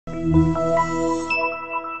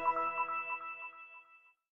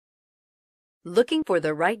Looking for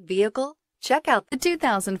the right vehicle? Check out the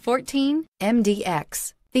 2014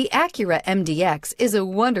 MDX. The Acura MDX is a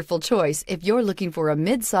wonderful choice if you're looking for a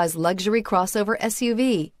mid-size luxury crossover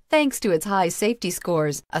SUV, thanks to its high safety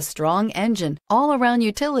scores, a strong engine, all-around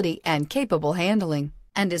utility, and capable handling,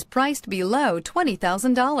 and is priced below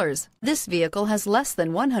 $20,000. This vehicle has less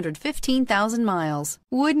than 115,000 miles.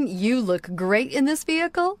 Wouldn't you look great in this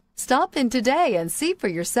vehicle? Stop in today and see for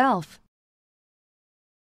yourself.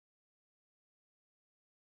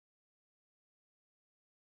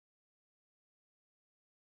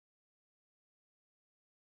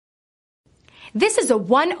 This is a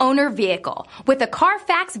one-owner vehicle with a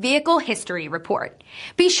Carfax Vehicle History Report.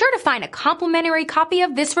 Be sure to find a complimentary copy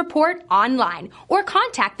of this report online or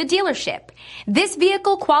contact the dealership. This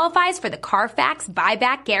vehicle qualifies for the Carfax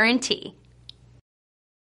Buyback Guarantee.